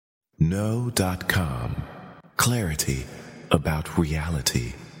Know.com. Clarity about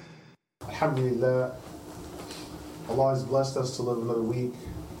reality. Alhamdulillah, Allah has blessed us to live another week.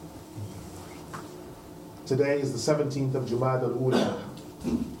 Today is the 17th of Jumada al-Ula,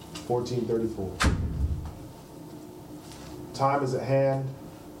 1434. Time is at hand,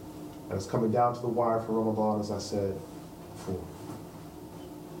 and it's coming down to the wire for Ramadan, as I said before.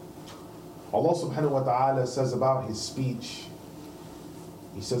 Allah subhanahu wa ta'ala says about His speech,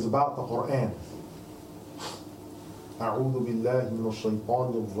 He says about the Qur'an, أعوذ بالله من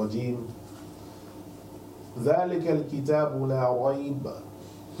الشيطان الرجيم ذلك الكتاب لا ريب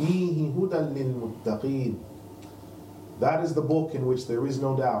فيه هدى للمتقين. That is the book in which there is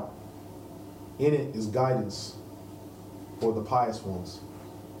no doubt. In it is guidance for the pious ones.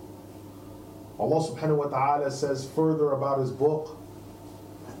 Allah subhanahu wa ta'ala says further about His book,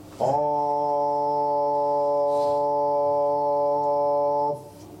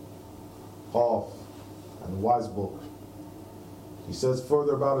 Qaf, and the wise book. He says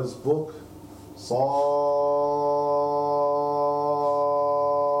further about His book, Sad,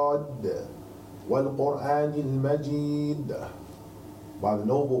 wal-Qur'an al-Majid, by the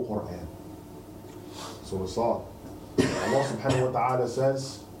noble Qur'an. Surah Sad. Allah subhanahu wa ta'ala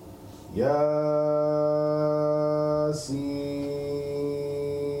says, Yasin,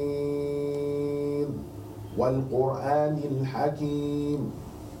 wal-Qur'an al-Hakim,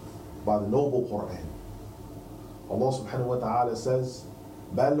 by the noble Qur'an. Allah subhanahu wa ta'ala says,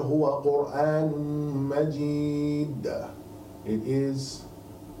 Bal huwa Qur'an Majid. It is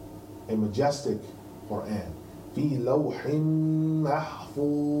a majestic Qur'an. Fi lawhin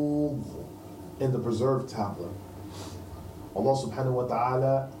mahfuz, in the preserved tablet. Allah subhanahu wa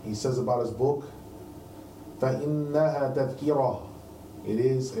ta'ala, He says about His book, فَإِنَّهَا تَذْكِرَةٌ. It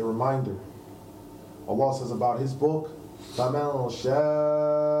is a reminder. Allah says about His book, فَمَنْ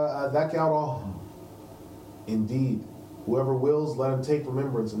شَاءَ ذَكَرَهُ. Indeed, whoever wills, let him take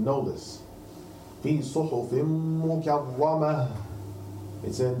remembrance and know this. فِي صُحُفٍ مُكَرَّمَةٍ.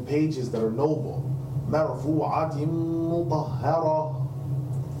 It's in pages that are noble. مَرْفُوعَةٍ مُطَهَّرَةٍ.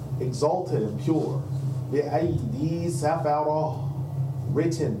 Exalted and pure. بِأَيْدِي سَفَرَةٍ.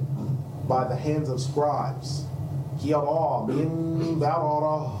 Written by the hands of scribes. كِرَامٍ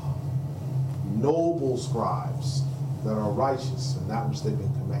بَرَرَةٍ. Noble scribes that are righteous in that which they've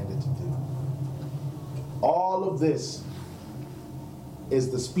been commanded to do. All of this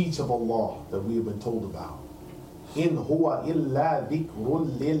is the speech of Allah that we have been told about. In huwa illa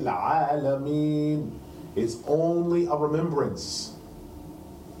dhikrun lil alamin. It's only a remembrance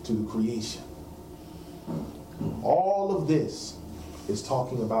to the creation. All of this is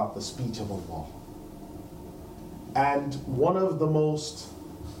talking about the speech of Allah. And one of the most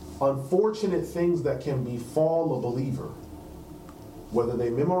unfortunate things that can befall a believer, whether they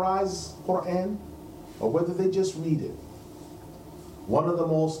memorize Qur'an or whether they just read it, one of the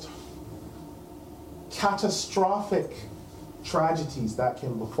most catastrophic tragedies that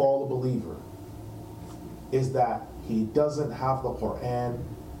can befall a believer is that he doesn't have the Qur'an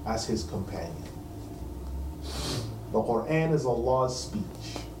as his companion. The Qur'an is Allah's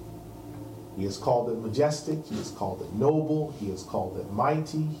speech. He has called it majestic, He has called it noble, He has called it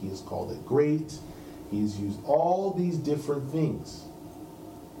mighty, He has called it great. He has used all these different things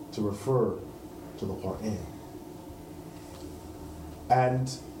to refer to the Qur'an. And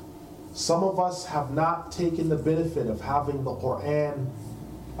some of us have not taken the benefit of having the Qur'an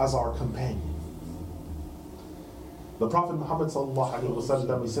as our companion. The Prophet Muhammad sallallahu alaihi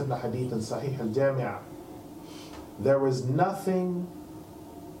wasallam, he said in a hadith in Sahih al-Jami', there is nothing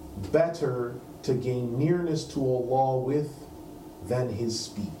better to gain nearness to Allah with than His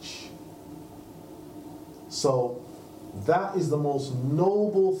speech. So that is the most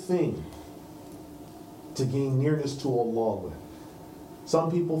noble thing to gain nearness to Allah with. Some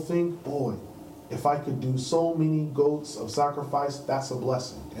people think, boy, if I could do so many goats of sacrifice, that's a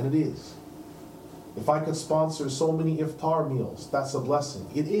blessing. And it is. If I could sponsor so many iftar meals, that's a blessing.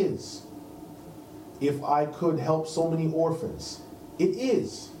 It is. If I could help so many orphans, it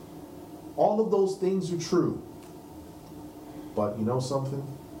is. All of those things are true. But you know something?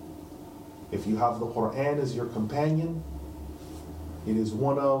 If you have the Qur'an as your companion, it is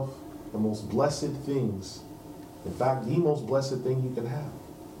one of the most blessed things. In fact, the most blessed thing you can have.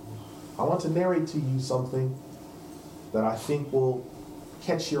 I want to narrate to you something that I think will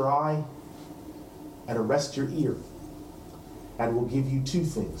catch your eye and arrest your ear, and will give you two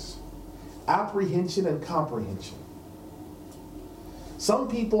things: apprehension and comprehension. Some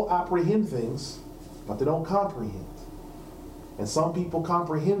people apprehend things, but they don't comprehend. And some people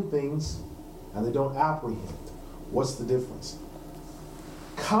comprehend things, and they don't apprehend. What's the difference?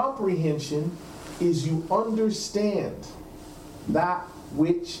 Comprehension is you understand that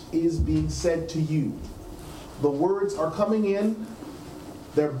which is being said to you. The words are coming in,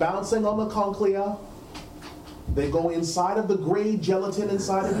 they're bouncing on the conchlea, they go inside of the gray gelatin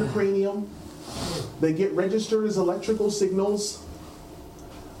inside of your cranium, they get registered as electrical signals,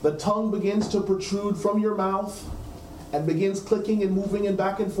 the tongue begins to protrude from your mouth and begins clicking and moving and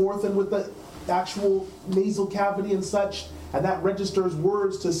back and forth and with the actual nasal cavity and such, and that registers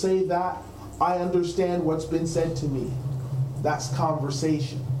words to say that I understand what's been said to me. That's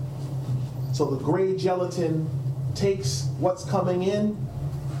conversation. So the gray gelatin takes what's coming in,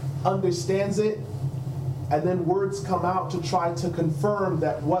 understands it, and then words come out to try to confirm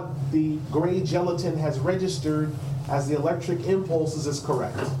that what the gray gelatin has registered as the electric impulses is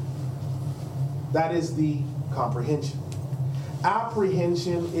correct. That is the comprehension.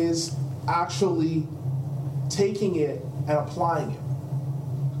 Apprehension is actually taking it and applying it.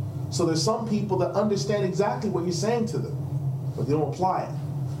 So there's some people that understand exactly what you're saying to them, but they don't apply it.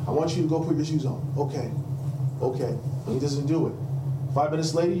 I want you to go put your shoes on. Okay. And he doesn't do it. 5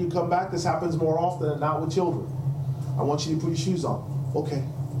 minutes later, you come back. This happens more often than not with children. I want you to put your shoes on. Okay.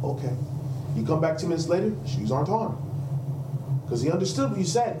 You come back 2 minutes later, shoes aren't on. Because he understood what you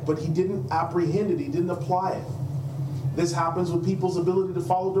said, but he didn't apprehend it. He didn't apply it. This happens with people's ability to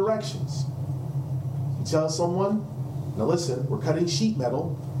follow directions. You tell someone, now listen, we're cutting sheet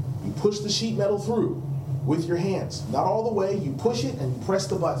metal. You push the sheet metal through with your hands. Not all the way, you push it and you press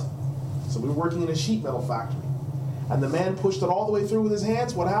the button. So we were working in a sheet metal factory. And the man pushed it all the way through with his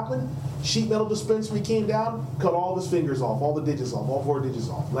hands. What happened? Sheet metal dispensary came down, cut all of his fingers off, all the digits off, all 4 digits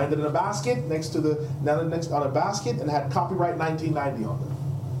off. Landed in a basket next on a basket and had copyright 1990 on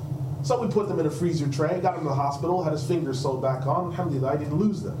them. So we put them in a freezer tray, got him to the hospital, had his fingers sewed back on. Alhamdulillah, I didn't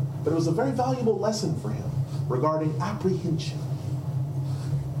lose them. But it was a very valuable lesson for him regarding apprehension.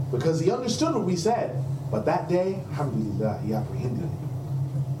 Because he understood what we said, but that day, alhamdulillah, he apprehended it.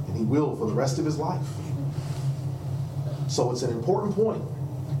 And he will for the rest of his life. So it's an important point.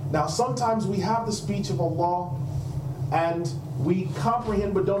 Now sometimes we have the speech of Allah and we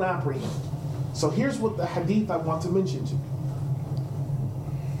comprehend but don't apprehend. So here's what the hadith I want to mention to you.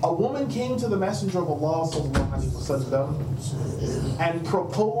 A woman came to the Messenger of Allah sallallahu alaihi wasallam and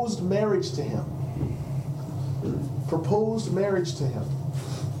proposed marriage to him. Proposed marriage to him.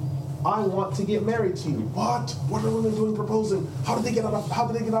 I want to get married to you. What? What are women doing proposing? How did they get out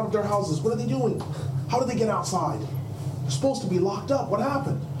of their houses? What are they doing? How did they get outside? They're supposed to be locked up. What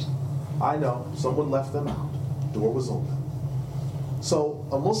happened? I know. Someone left them out. Door was open. So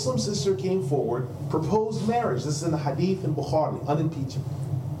a Muslim sister came forward, proposed marriage. This is in the hadith in Bukhari, unimpeachable.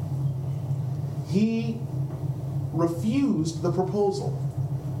 He refused the proposal.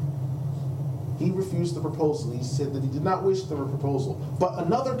 He refused the proposal. He said that he did not wish the proposal. But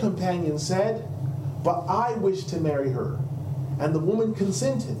another companion said, but I wish to marry her. And the woman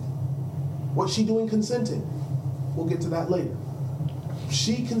consented. What's she doing consenting? We'll get to that later.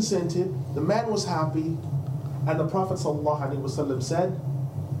 She consented, the man was happy, and the Prophet ﷺ said,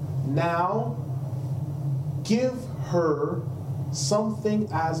 now give her something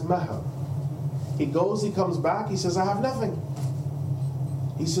as mahar. He goes, he comes back, he says, I have nothing.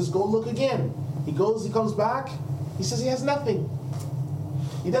 He says, go look again. He goes, he comes back, he says he has nothing.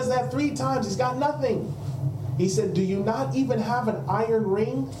 He does that 3 times, he's got nothing. He said, do you not even have an iron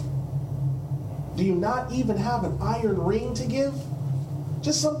ring? Do you not even have an iron ring to give?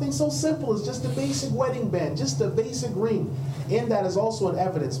 Just something so simple as just a basic wedding band, just a basic ring. And that is also an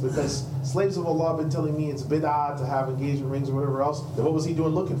evidence, because slaves of Allah have been telling me it's bid'ah to have engagement rings or whatever else. Then what was he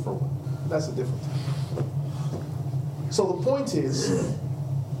doing looking for one? That's a different thing. So the point is,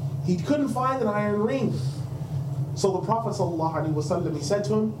 he couldn't find an iron ring. So the Prophet ﷺ, he said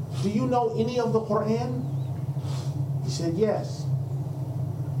to him, do you know any of the Qur'an? He said, yes.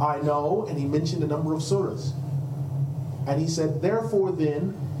 I know, and he mentioned a number of surahs. And he said, therefore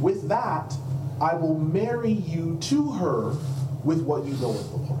then, with that, I will marry you to her with what you know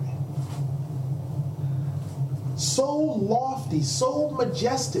of the Qur'an. So lofty, so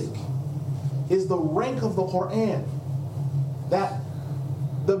majestic is the rank of the Qur'an that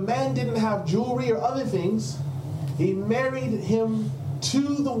the man didn't have jewelry or other things. He married him to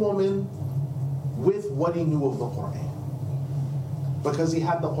the woman with what he knew of the Qur'an, because he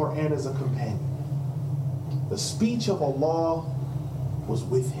had the Qur'an as a companion. The speech of Allah was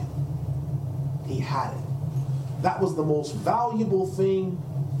with him. He had it. That was the most valuable thing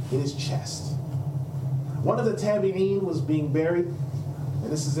in his chest. One of the tabi'een was being buried,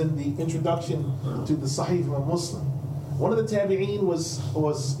 and this is in the introduction to the Sahih of a Muslim. One of the tabi'een was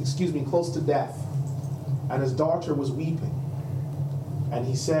close to death, and his daughter was weeping. And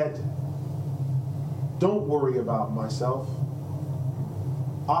he said, don't worry about myself.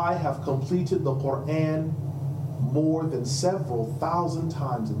 I have completed the Qur'an more than several thousand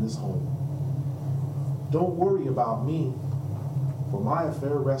times in this home. Don't worry about me, for my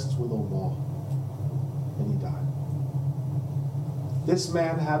affair rests with Allah. And he died. This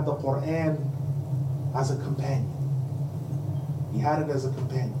man had the Qur'an as a companion. He had it as a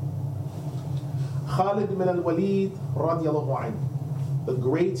companion. Khalid ibn al-Walid radiallahu anhu, the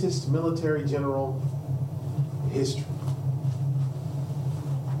greatest military general in history.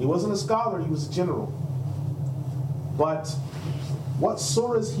 He wasn't a scholar, he was a general. But what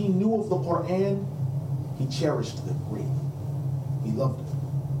surahs he knew of the Qur'an, he cherished them greatly. He loved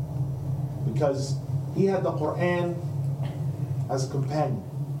them. Because he had the Qur'an as a companion.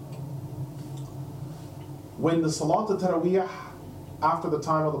 When the Salat al-Taraweeh, after the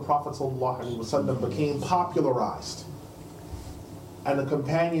time of the Prophet ﷺ, became popularized, and the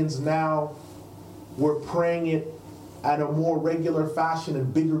companions now were praying it at a more regular fashion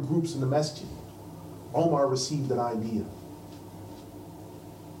in bigger groups in the masjid, Omar received an idea.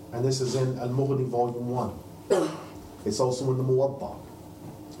 And this is in Al-Mughni, Volume 1. It's also in the Muwatta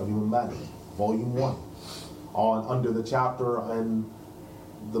of Imam Malik, Volume 1, under the chapter in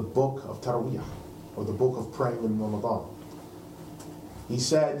the book of Taraweeh, or the book of praying in Ramadan. He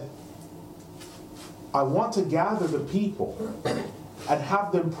said, I want to gather the people and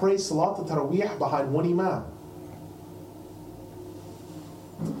have them pray Salat al-Taraweeh behind one Imam.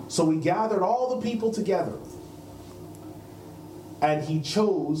 So we gathered all the people together, and he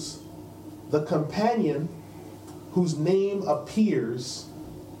chose the companion whose name appears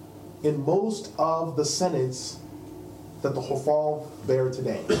in most of the senates that the Hufaz bear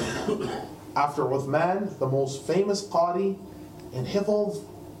today. After Uthman, the most famous Qadi in Hifz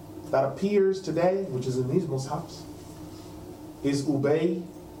that appears today, which is in these Mus'hafs, is Ubay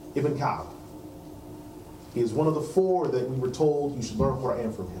ibn Ka'b. He is one of the four that we were told you should learn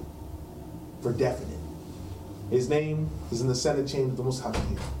Qur'an from him, for definite. His name is in the Senate chain of the Mus'haf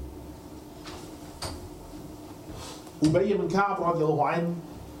here. Ubay ibn Ka'b radiallahu anhu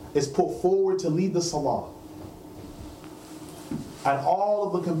is put forward to lead the Salah. And all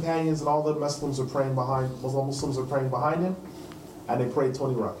of the companions and all the Muslims are praying behind him, and they prayed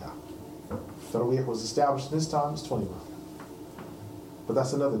 20 rak'ah. Taraweeh was established in this time, it's 20 rak'ah. But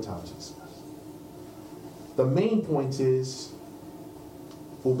that's another time to discuss. The main point is,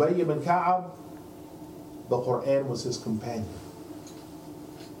 Ubay ibn Ka'b, the Qur'an was his companion.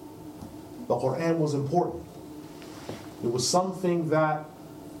 The Qur'an was important. It was something that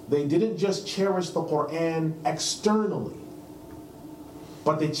they didn't just cherish the Qur'an externally,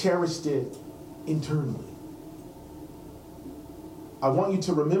 but they cherished it internally. I want you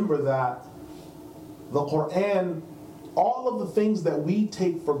to remember that the Qur'an, all of the things that we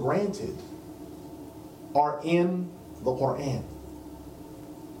take for granted are in the Qur'an.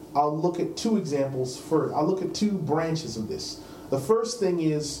 I'll look at two examples first. I'll look at two branches of this. The first thing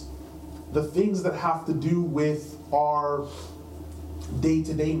is the things that have to do with our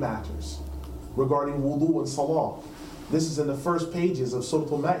day-to-day matters regarding wudu and salah. This is in the first pages of Surah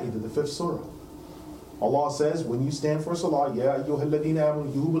Al-Ma'idah, the 5th surah. Allah says, when you stand for salah, Ya ayyuhalladhina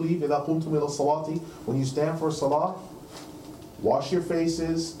amanu, you who believe, idha qumtum ila salati, when you stand for salah, wash your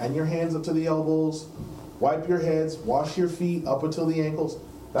faces and your hands up to the elbows, wipe your heads, wash your feet up until the ankles.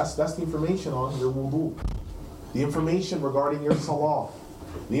 That's the information on your wudu. The information regarding your salah.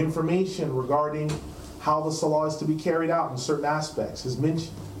 The information regarding how the salah is to be carried out in certain aspects is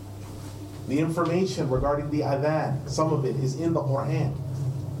mentioned. The information regarding the adhan, some of it is in the Qur'an.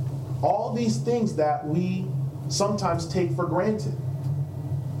 All these things that we sometimes take for granted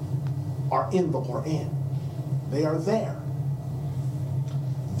are in the Qur'an. They are there.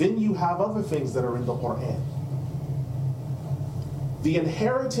 Then you have other things that are in the Qur'an. The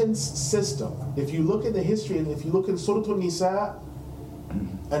inheritance system, if you look at the history, and if you look in Surah An-Nisa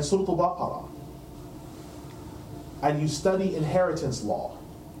and Surah Al-Baqarah, and you study inheritance law,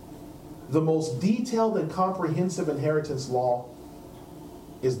 the most detailed and comprehensive inheritance law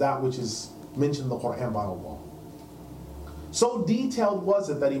is that which is mentioned in the Qur'an by Allah. So detailed was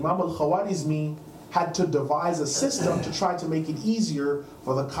it that Imam al-Khawarizmi had to devise a system to try to make it easier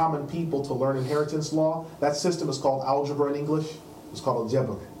for the common people to learn inheritance law. That system is called algebra in English. It's called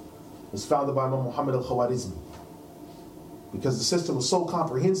al-Jabr. It was founded by Imam Muhammad al-Khawarizmi. Because the system was so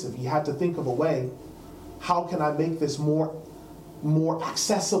comprehensive, he had to think of a way, how can I make this more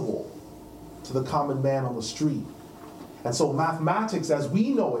accessible to the common man on the street? And so mathematics as we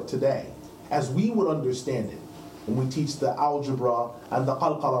know it today, as we would understand it, when we teach the algebra and the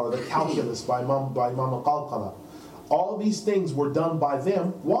qalqala, or the calculus by Imam al-Qalqala, All these things were done by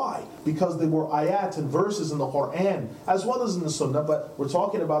them. Why? Because they were ayat and verses in the Qur'an, as well as in the Sunnah, but we're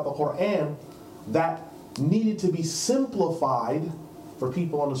talking about the Qur'an that needed to be simplified for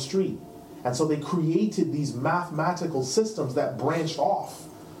people on the street. And so they created these mathematical systems that branched off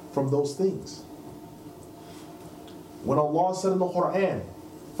from those things. When Allah said in the Qur'an,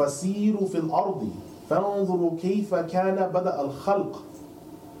 فَسِيرُوا فِي الْأَرْضِ فَانظُرُوا كَيْفَ كَانَ بَدَأَ الْخَلْقِ,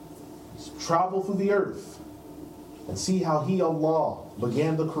 travel through the earth and see how He, Allah,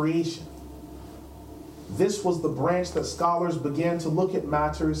 began the creation. This was the branch that scholars began to look at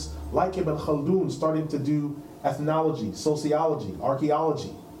matters like Ibn Khaldun, starting to do ethnology, sociology,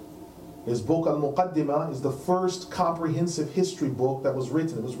 archaeology. His book Al-Muqaddimah is the first comprehensive history book that was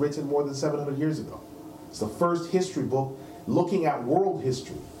written. It was written more than 700 years ago. It's the first history book looking at world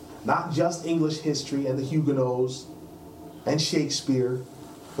history, not just English history and the Huguenots and Shakespeare,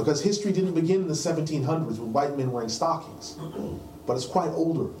 because history didn't begin in the 1700s with white men wearing stockings. But it's quite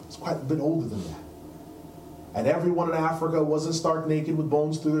older. It's quite a bit older than that. And everyone in Africa wasn't stark naked with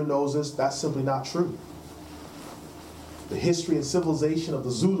bones through their noses. That's simply not true. The history and civilization of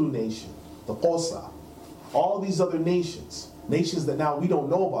the Zulu nation, the Xhosa, all these other nations that now we don't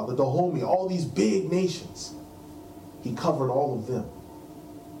know about, the Dahomey, all these big nations, he covered all of them.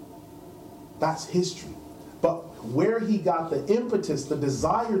 That's history. But where he got the impetus, the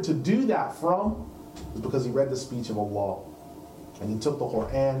desire to do that from, is because he read the speech of Allah. And he took the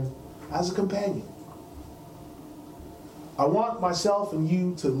Qur'an as a companion. I want myself and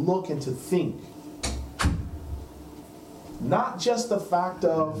you to look and to think, not just the fact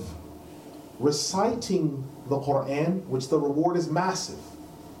of reciting the Qur'an, which the reward is massive.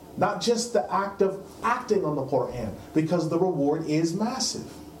 Not just the act of acting on the Qur'an, because the reward is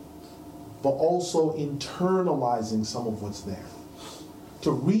massive. But also internalizing some of what's there.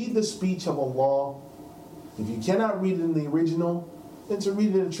 To read the speech of Allah, if you cannot read it in the original, then to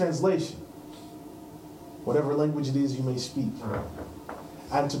read it in a translation. Whatever language it is you may speak.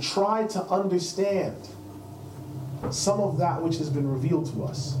 And to try to understand some of that which has been revealed to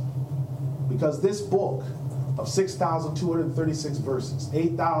us. Because this book of 6,236 verses,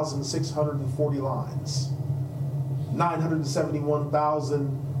 8,640 lines,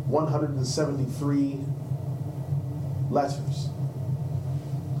 971,173 letters.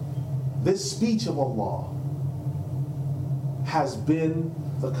 This speech of Allah has been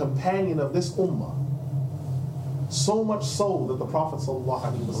the companion of this ummah. So much so that the Prophet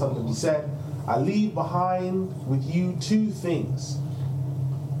ﷺ, he said, I leave behind with you two things.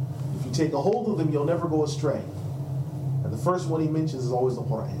 If you take a hold of them, you'll never go astray. And the first one he mentions is always the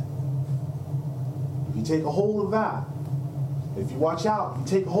Qur'an. If you take a hold of that, if you watch out, you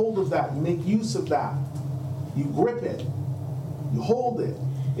take hold of that, you make use of that, you grip it, you hold it.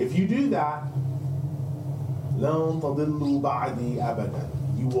 If you do that, لَن تَضِلُّوا بَعْدِي أَبَدًا,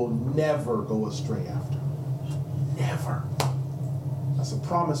 you will never go astray after. Never. That's a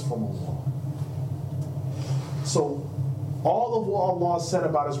promise from Allah. So, all of what Allah said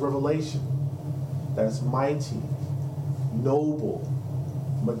about His revelation, that it's mighty, noble,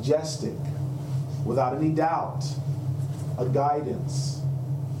 majestic, without any doubt, a guidance.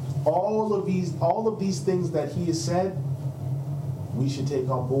 All of these things that He has said, we should take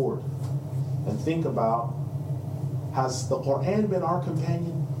on board and think about, has the Qur'an been our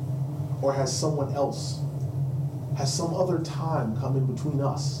companion, or has someone else, has some other time come in between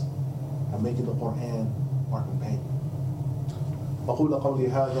us and making the Qur'an our companion? أقول قولي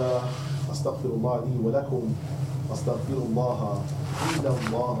هذا أستغفر الله لي ولكم أستغفر الله إن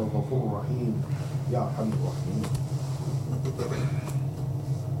الله غفور رحيم يا أرحم الراحمين.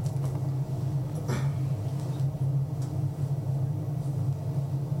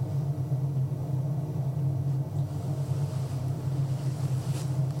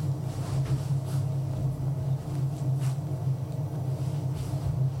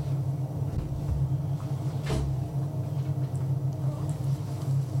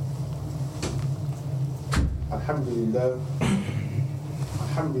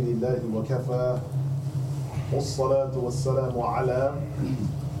 الحمد لله وكفى والصلاة والسلام على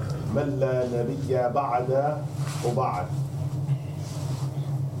من لا نبي بعد وبعد.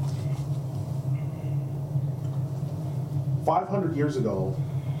 "500 years ago,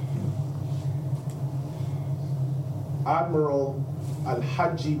 Admiral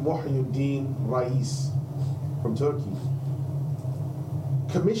Al-Hajji Muhyiddin Rais from Turkey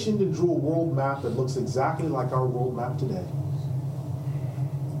commissioned and drew a world map that looks exactly like our world map today.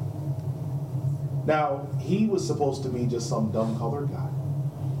 Now, he was supposed to be just some dumb colored guy.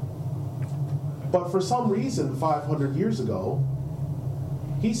 But for some reason, 500 years ago,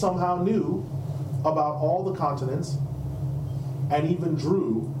 he somehow knew about all the continents and even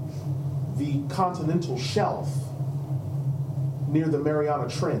drew the continental shelf near the Mariana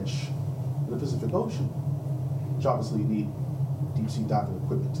Trench in the Pacific Ocean, which obviously you need deep sea diving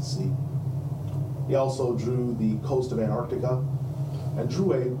equipment to see. He also drew the coast of Antarctica and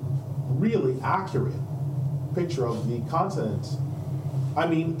drew a really accurate picture of the continent. I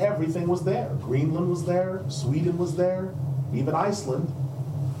mean, everything was there. Greenland was there, Sweden was there, even Iceland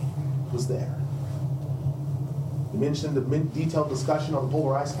was there. He mentioned a detailed discussion on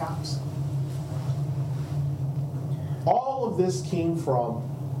polar ice caps. All of this came from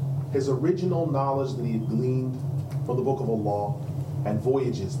his original knowledge that he had gleaned from the Book of Allah and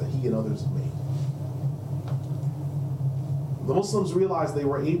voyages that he and others had made. The Muslims realized they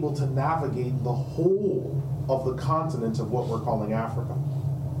were able to navigate the whole of the continent of what we're calling Africa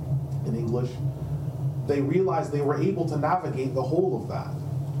in English. They realized they were able to navigate the whole of that,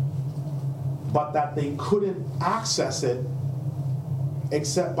 but that they couldn't access it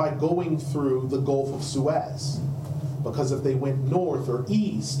except by going through the Gulf of Suez. Because if they went north or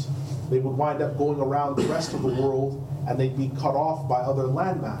east, they would wind up going around the rest of the world and they'd be cut off by other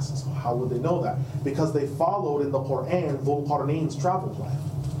land masses. How would they know that? Because they followed in the Qur'an Dhul Qarnayn's travel plan.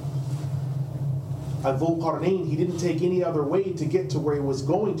 And Dhul Qarnayn, he didn't take any other way to get to where he was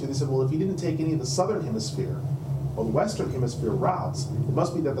going to. They said, well, if he didn't take any of the southern hemisphere or the western hemisphere routes, it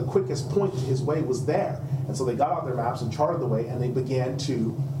must be that the quickest point to his way was there. And so they got out their maps and charted the way, and they began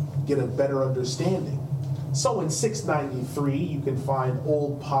to get a better understanding. So in 693, you can find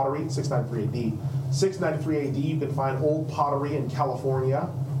old pottery, 693 AD. 693 AD, you can find old pottery in California,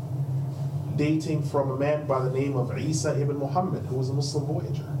 dating from a man by the name of Isa ibn Muhammad, who was a Muslim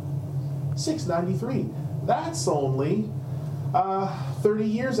voyager. 693. That's only 30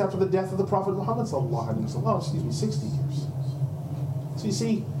 years after the death of the Prophet Muhammad sallallahu alaihi wasallam. 60 years. So you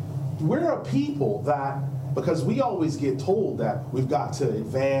see, we're a people that, because we always get told that we've got to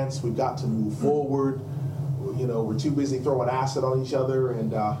advance, we've got to move forward, you know, we're too busy throwing acid on each other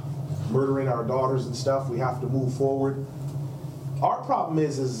and murdering our daughters and stuff, we have to move forward. Our problem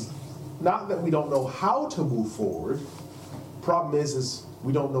is not that we don't know how to move forward. Problem is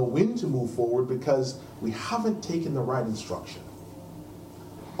we don't know when to move forward because we haven't taken the right instruction.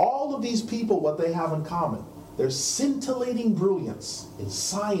 All of these people, what they have in common, their scintillating brilliance in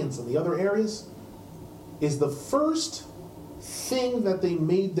science and the other areas is the first thing that they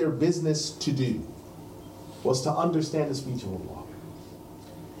made their business to do was to understand the speech of Allah.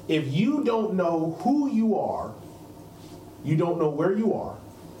 If you don't know who you are, you don't know where you are,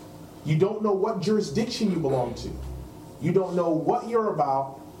 you don't know what jurisdiction you belong to, you don't know what you're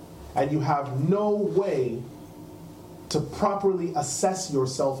about, and you have no way to properly assess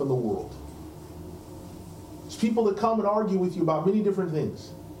yourself in the world. There's people that come and argue with you about many different things.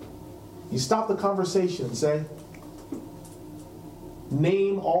 You stop the conversation and say,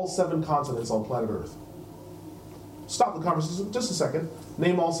 name all 7 continents on planet Earth. Stop the conversation just a second.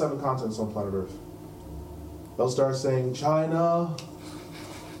 Name all 7 continents on planet Earth. They'll start saying China,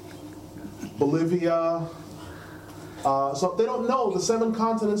 Bolivia. So they don't know the 7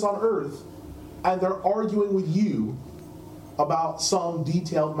 continents on Earth, and they're arguing with you about some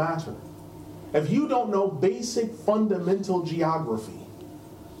detailed matter. If you don't know basic fundamental geography,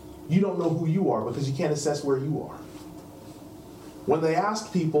 you don't know who you are because you can't assess where you are. When they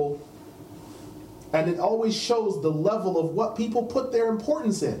ask people, and it always shows the level of what people put their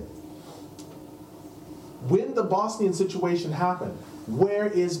importance in. When the Bosnian situation happened, where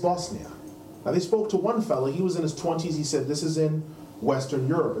is Bosnia? Now they spoke to one fellow, he was in his 20s, he said, this is in Western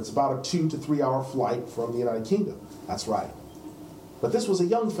Europe. It's about a 2 to 3 hour flight from the United Kingdom. That's right. But this was a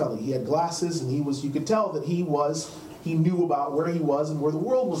young fellow, he had glasses, and you could tell that he knew about where he was and where the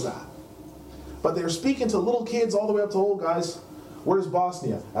world was at. But they were speaking to little kids all the way up to old guys. Where's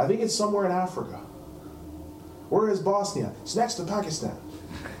Bosnia? I think it's somewhere in Africa. Where is Bosnia? It's next to Pakistan.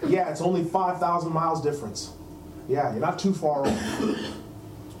 Yeah, it's only 5,000 miles difference. Yeah, you're not too far off.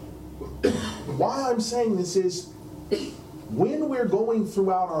 Why I'm saying this is, when we're going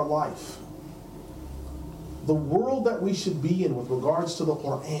throughout our life, the world that we should be in with regards to the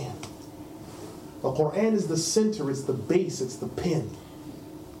Qur'an is the center, it's the base, it's the pin.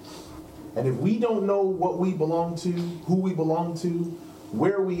 And if we don't know what we belong to, who we belong to,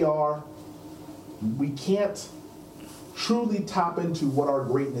 where we are, we can't truly tap into what our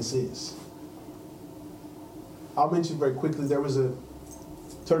greatness is. I'll mention very quickly, there was a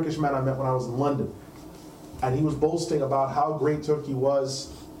Turkish man I met when I was in London, and he was boasting about how great Turkey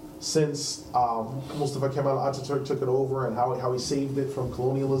was since Mustafa Kemal Atatürk took it over, and how he saved it from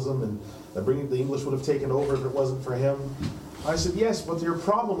colonialism, and that the English would have taken over if it wasn't for him. I said, yes, but your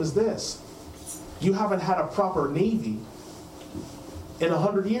problem is this. You haven't had a proper navy in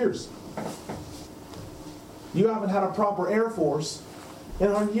 100 years. You haven't had a proper Air Force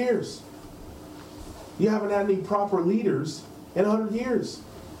in 100 years. You haven't had any proper leaders in 100 years.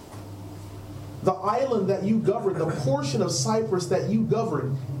 The island that you govern, the portion of Cyprus that you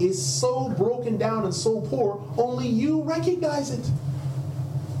govern, is so broken down and so poor, only you recognize it.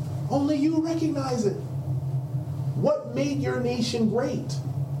 Only you recognize it. What made your nation great?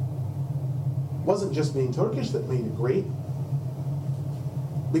 It wasn't just being Turkish that made it great.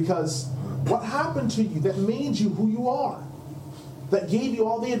 Because what happened to you that made you who you are? That gave you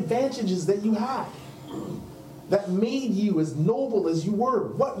all the advantages that you had? That made you as noble as you were?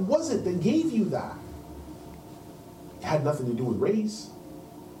 What was it that gave you that? It had nothing to do with race.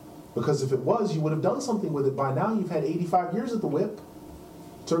 Because if it was, you would have done something with it by now. You've had 85 years at the whip.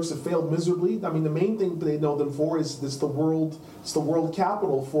 Turks have failed miserably. I mean, the main thing they know them for is it's the world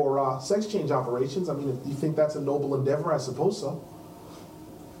capital for sex change operations. I mean, if you think that's a noble endeavor, I suppose so.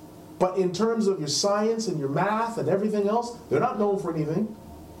 But in terms of your science and your math and everything else, they're not known for anything.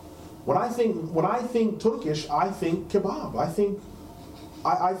 When I think Turkish, I think kebab. I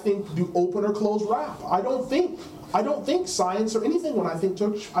think do open or closed wrap. I don't think science or anything when I think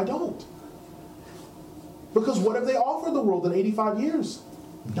Turkish. I don't. Because what have they offered the world in 85 years?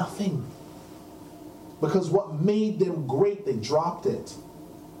 Nothing. Because what made them great, they dropped it.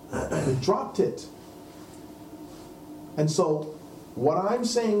 They dropped it. And so, what I'm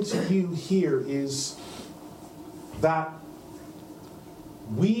saying to you here is that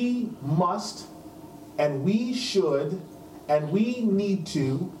we must, and we should, and we need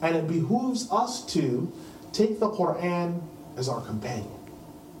to, and it behooves us to take the Qur'an as our companion.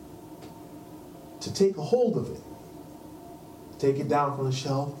 To take a hold of it. Take it down from the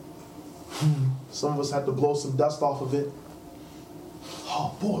shelf. Some of us had to blow some dust off of it.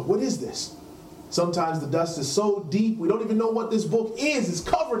 Oh boy, what is this? Sometimes the dust is so deep, we don't even know what this book is. It's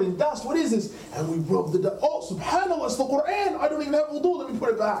covered in dust. What is this? And we rub the dust. Oh, subhanAllah, it's the Qur'an. I don't even have wudu. Let me put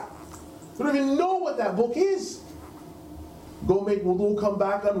it back. We don't even know what that book is. Go make wudu, come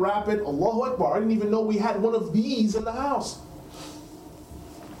back, unwrap it. Allahu Akbar. I didn't even know we had one of these in the house.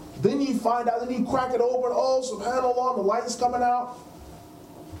 Then you find out, then you crack it open. Oh, subhanAllah, the light is coming out.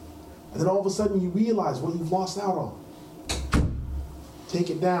 And then all of a sudden you realize what you've lost out on. Take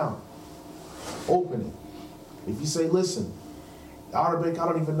it down. Open it. If you say, listen, Arabic, I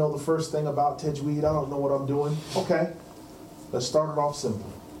don't even know the first thing about tajweed. I don't know what I'm doing. Okay, let's start it off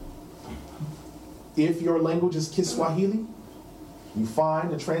simple. If your language is Kiswahili, you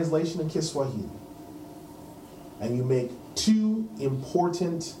find a translation in Kiswahili. And you make two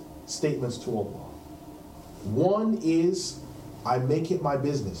important statements to Allah. One is, I make it my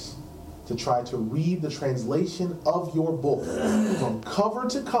business to try to read the translation of your book from cover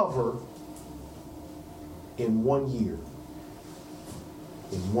to cover in 1 year.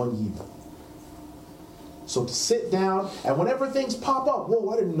 In 1 year. So to sit down, and whenever things pop up, whoa,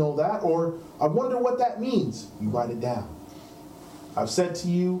 I didn't know that, or I wonder what that means, you write it down. I've said to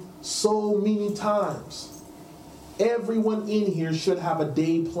you so many times, everyone in here should have a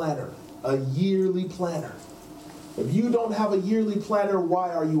day planner, a yearly planner. If you don't have a yearly planner,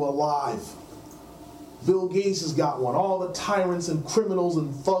 why are you alive? Bill Gates has got one. All the tyrants and criminals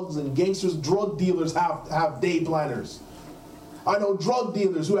and thugs and gangsters, drug dealers have day planners. I know drug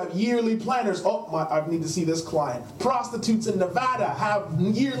dealers who have yearly planners. Oh, I need to see this client. Prostitutes in Nevada have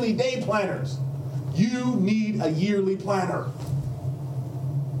yearly day planners. You need a yearly planner.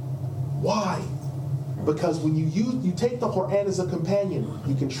 Why? Because when you take the Qur'an as a companion,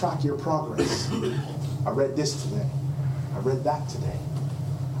 you can track your progress. I read this today. I read that today.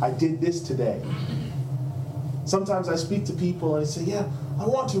 I did this today. Sometimes I speak to people and they say, yeah, I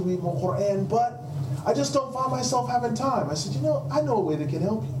want to read more Qur'an, but I just don't find myself having time. I said, I know a way that can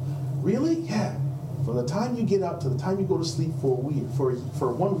help you. Really? Yeah. From the time you get up to the time you go to sleep for a week, for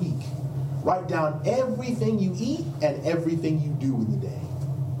 1 week, write down everything you eat and everything you do in the day.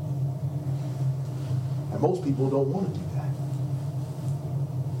 And most people don't want to do that.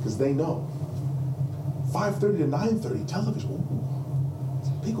 Because they know. 5:30 to 9:30, television, ooh, it's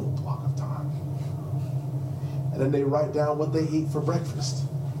a big old block of time. And then they write down what they ate for breakfast.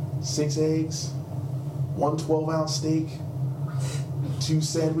 6 eggs, 1 12-ounce steak, 2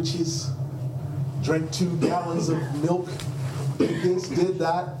 sandwiches, drank 2 gallons of milk, did this, did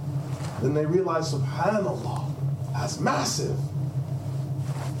that. Then they realize, subhanAllah, that's massive.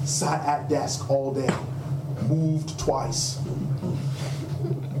 Sat at desk all day, moved twice,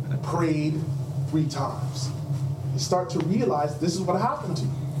 prayed 3 times. You start to realize this is what happened to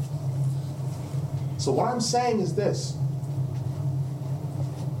you. So what I'm saying is this.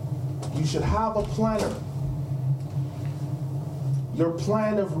 You should have a planner. Your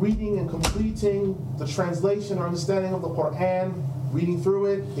plan of reading and completing the translation or understanding of the Qur'an, reading through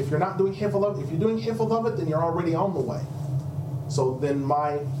it. If you're not doing hifz of it, if you're doing hifz of it, then you're already on the way. So then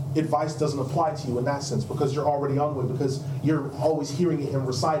my advice doesn't apply to you in that sense, because you're already on the way, because you're always hearing it and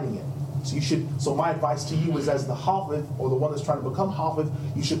reciting it. So my advice to you is, as the hafiz, or the one that's trying to become hafiz,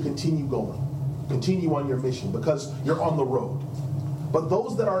 you should continue going. Continue on your mission, because you're on the road. But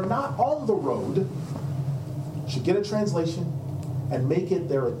those that are not on the road should get a translation and make it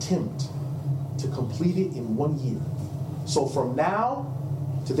their attempt to complete it in 1 year. So from now,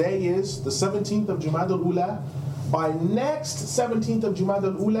 today is the 17th of Jumada al-Ula. By next 17th of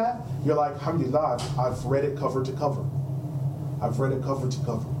Jumada al-Ula, you're like, alhamdulillah, I've read it cover to cover. I've read it cover to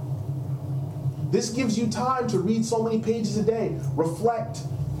cover. This gives you time to read so many pages a day. Reflect,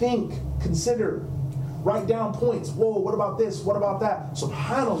 think, consider, write down points. Whoa, what about this? What about that?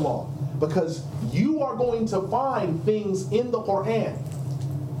 SubhanAllah. Because you are going to find things in the Qur'an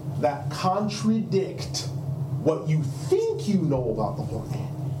that contradict what you think you know about the Qur'an.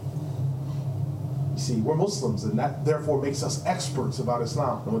 You see, we're Muslims, and that therefore makes us experts about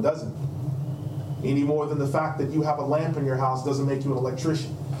Islam. No, it doesn't. Any more than the fact that you have a lamp in your house doesn't make you an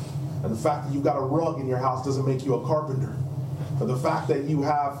electrician. And the fact that you've got a rug in your house doesn't make you a carpenter. Or the fact that you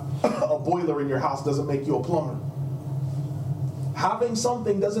have a boiler in your house doesn't make you a plumber. Having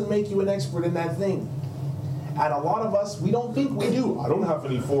something doesn't make you an expert in that thing. And a lot of us, we don't think we do. I don't have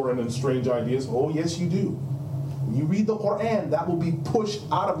any foreign and strange ideas. Oh, yes, you do. When you read the Qur'an, that will be pushed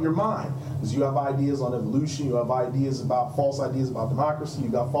out of your mind. Because you have ideas on evolution, you have false ideas about democracy, you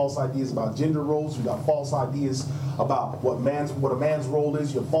got false ideas about gender roles, you got false ideas about what a man's role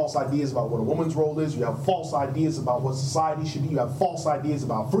is, you have false ideas about what a woman's role is, you have false ideas about what society should be, you have false ideas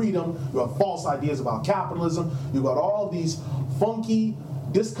about freedom, you have false ideas about capitalism, you got all these funky,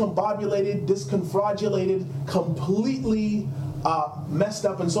 discombobulated, disconfragulated, completely messed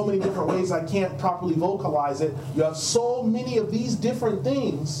up in so many different ways I can't properly vocalize it. You have so many of these different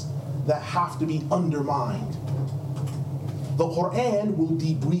things that have to be undermined. The Qur'an will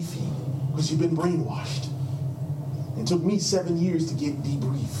debrief you because you've been brainwashed. It took me 7 years to get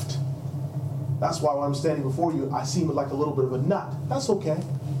debriefed. That's why when I'm standing before you, I seem like a little bit of a nut. That's okay.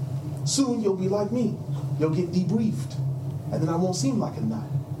 Soon you'll be like me. You'll get debriefed. And then I won't seem like a nut.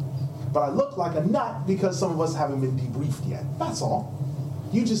 But I look like a nut because some of us haven't been debriefed yet. That's all.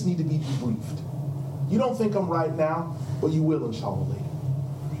 You just need to be debriefed. You don't think I'm right now, but you will, inshallah, later.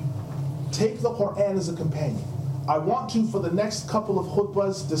 Take the Qur'an as a companion. I want to, for the next couple of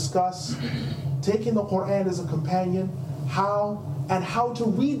khutbahs, discuss taking the Qur'an as a companion, how to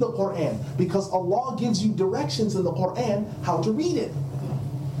read the Qur'an, because Allah gives you directions in the Qur'an how to read it.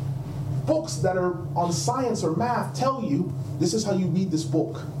 Books that are on science or math tell you this is how you read this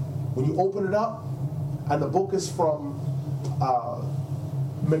book. When you open it up, and the book is from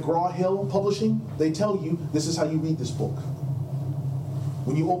McGraw-Hill Publishing, they tell you this is how you read this book.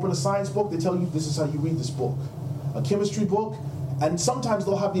 When you open a science book, they tell you this is how you read this book. A chemistry book, and sometimes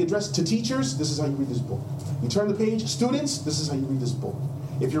they'll have the address to teachers, this is how you read this book. You turn the page, students, this is how you read this book.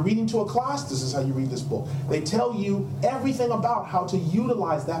 If you're reading to a class, this is how you read this book. They tell you everything about how to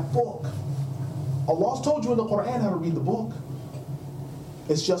utilize that book. Allah's told you in the Qur'an how to read the book.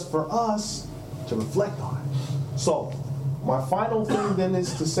 It's just for us to reflect on it. So, my final thing then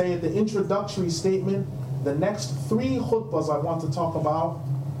is to say the introductory statement, the next 3 khutbahs I want to talk about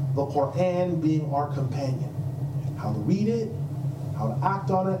the Qur'an being our companion. How to read it, how to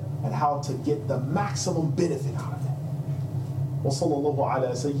act on it, and how to get the maximum benefit out of it. وصلى الله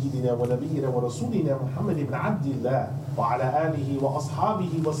على سيدنا ونبينا ورسولنا محمد بن عبد الله وعلى آله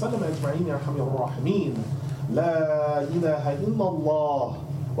وأصحابه وسلم أجمعين يا أرحم الراحمين. لا إله إلا الله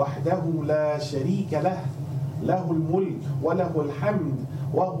وحده لا شريك له له الملك وله الحمد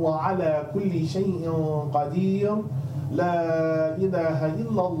وهو على كل شيء قدير. لا إله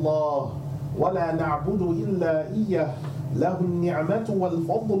إلا الله ولا نعبد إلا إياه له النعمة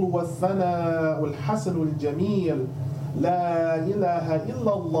والفضل والثناء الحسن الجميل. لا إله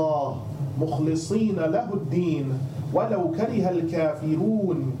إلا الله مخلصين له الدين ولو كره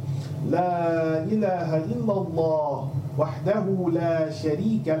الكافرون. لا إله إلا الله وحده لا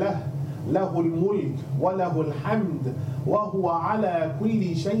شريك له له الملك وله الحمد وهو على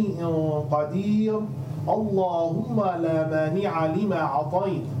كل شيء قدير. اللهم لا مانع لما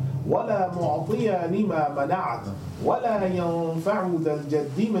أعطيت ولا معطي لما منعت ولا ينفع ذا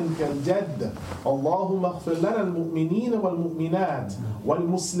الجد منك الجد. اللهم اغفر لنا المؤمنين والمؤمنات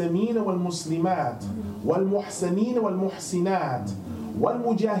والمسلمين والمسلمات والمحسنين والمحسنات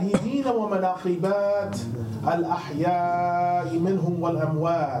والمجاهدين ومناقبات الأحياء منهم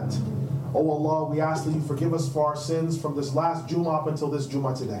والأموات O Allah, we ask that you forgive us for our sins from this last Jummah up until this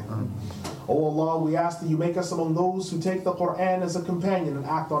Jummah today. O Allah, we ask that you make us among those who take the Qur'an as a companion and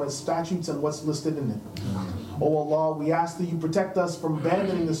act on its statutes and what's listed in it. O Allah, we ask that you protect us from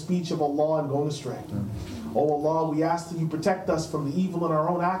abandoning the speech of Allah and going astray. O Allah, we ask that you protect us from the evil in our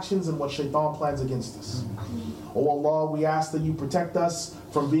own actions and what shaitan plans against us. O Allah, we ask that you protect us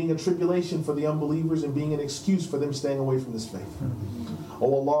from being a tribulation for the unbelievers and being an excuse for them staying away from this faith.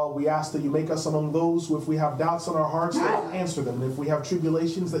 O Allah, we ask that you make us among those who, if we have doubts in our hearts, that you answer them, and if we have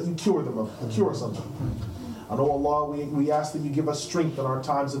tribulations, that you cure us of them. And O Allah, we ask that you give us strength in our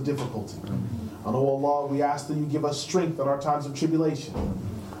times of difficulty. And O Allah, we ask that you give us strength in our times of tribulation.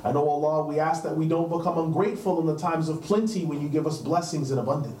 And O Allah, we ask that we don't become ungrateful in the times of plenty when you give us blessings in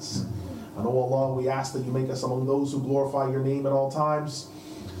abundance. And O Allah, we ask that you make us among those who glorify your name at all times.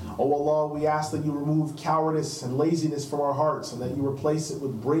 O Allah, we ask that you remove cowardice and laziness from our hearts and that you replace it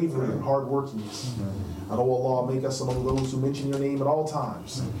with bravery and hardworkingness. And O Allah, make us among those who mention your name at all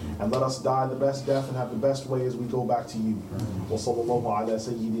times. And let us die the best death and have the best way as we go back to you. وصلى الله على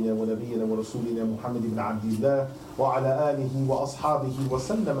سيدنا ونبينا ورسولنا محمد بن عبد الله وعلى آله وأصحابه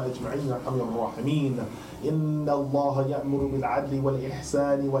وسلم أجمعين الحمد الراحمين. إن الله يأمر بالعدل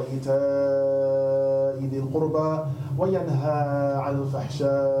والإحسان وإيتاء ذي القربى وينهى عن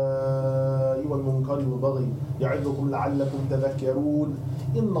الفحشاء والمنكر والبغي يعظكم لعلكم تذكرون.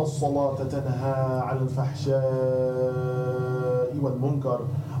 إن الصلاة تنهى عن الفحشاء والمنكر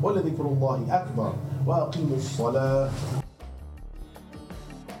ولذكر الله أكبر وأقيموا الصلاة.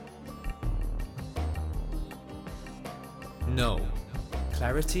 No.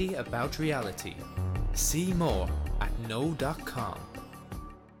 Clarity about reality. See more at no.com.